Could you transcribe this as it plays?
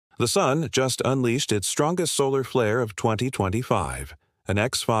The Sun just unleashed its strongest solar flare of 2025, an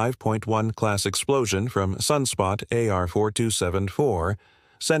X5.1 class explosion from sunspot AR4274,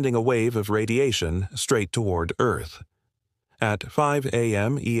 sending a wave of radiation straight toward Earth. At 5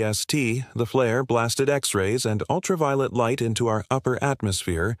 a.m. EST, the flare blasted X-rays and ultraviolet light into our upper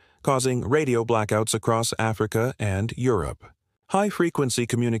atmosphere, causing radio blackouts across Africa and Europe. High-frequency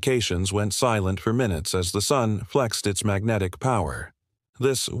communications went silent for minutes as the Sun flexed its magnetic power.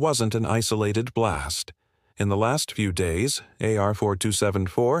 This wasn't an isolated blast. In the last few days,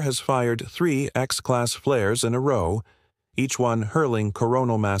 AR4274 has fired 3 X-class flares in a row, each one hurling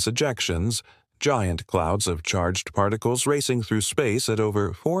coronal mass ejections, giant clouds of charged particles racing through space at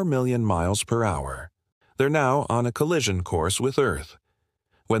over 4 million miles per hour. They're now on a collision course with Earth.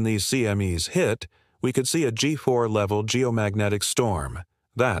 When these CMEs hit, we could see a G4-level geomagnetic storm.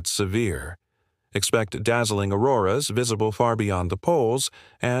 That's severe. Expect dazzling auroras visible far beyond the poles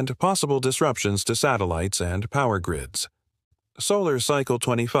and possible disruptions to satellites and power grids. Solar Cycle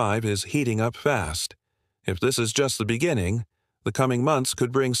 25 is heating up fast. If this is just the beginning, the coming months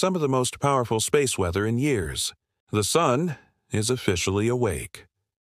could bring some of the most powerful space weather in years. The Sun is officially awake.